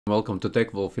Welcome to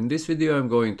TechWolf. In this video I'm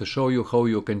going to show you how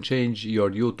you can change your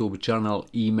YouTube channel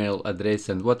email address,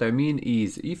 and what I mean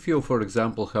is if you for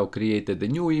example have created a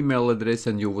new email address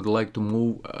and you would like to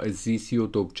move this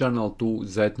YouTube channel to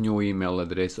that new email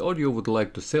address, or you would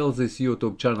like to sell this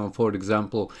YouTube channel for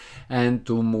example and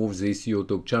to move this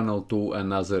YouTube channel to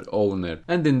another owner.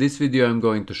 And in this video I'm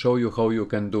going to show you how you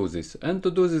can do this. And to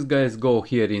do this, guys, go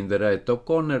here in the right top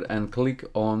corner and click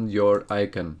on your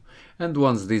icon. And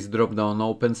once this drop down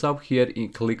opens up, here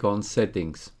click on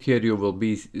settings. Here you will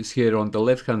be, here on the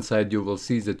left hand side you will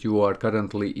see that you are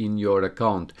currently in your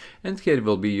account, and here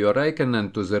will be your icon,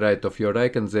 and to the right of your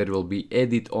icon there will be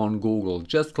edit on Google.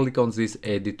 Just click on this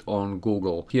edit on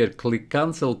Google. Here click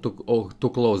cancel to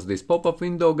close this pop-up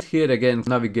window. Here again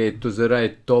navigate to the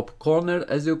right top corner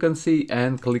as you can see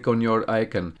and click on your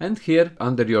icon, and here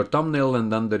under your thumbnail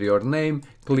and under your name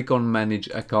click on manage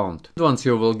account. Once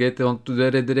you will get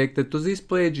redirected to this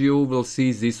page, you will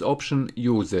see this option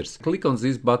users. Click on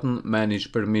this button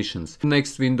manage permissions.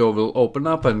 Next window will open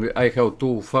up, and I have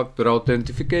two-factor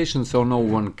authentication, so no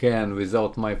one can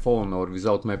without my phone or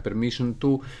without my permission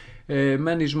to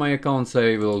manage my accounts.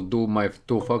 I will do my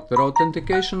two-factor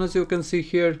authentication as you can see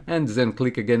here, and then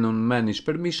click again on manage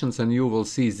permissions and you will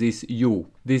see this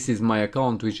This is my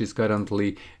account, which is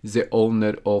currently the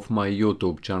owner of my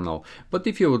YouTube channel. But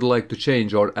if you would like to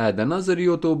change or add another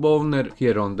YouTube owner,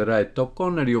 here on the right top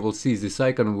corner you will see this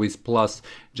icon with plus.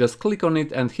 Just click on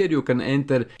it and here you can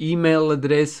enter email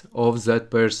address of that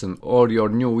person or your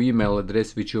new email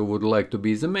address which you would like to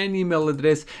be the main email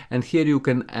address, and here you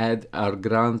can add or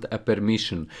grant a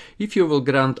permission. If you will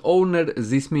grant owner,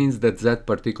 this means that that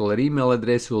particular email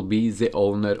address will be the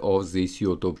owner of this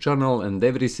YouTube channel, and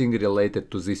everything related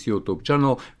to this YouTube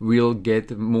channel will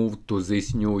get moved to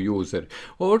this new user.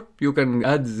 Or you can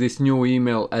add this new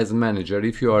email as manager.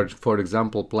 If you are for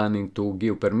example planning to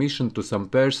give permission to some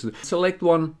person, select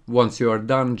one. Once you are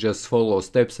done, just follow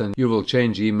steps and you will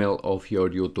change email of your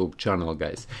YouTube channel,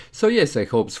 guys. So yes, I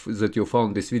hope that you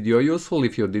found this video useful.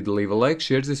 If you did, leave a like,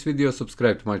 share this video,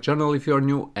 subscribe to my channel if you are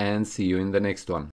new, and see you in the next one.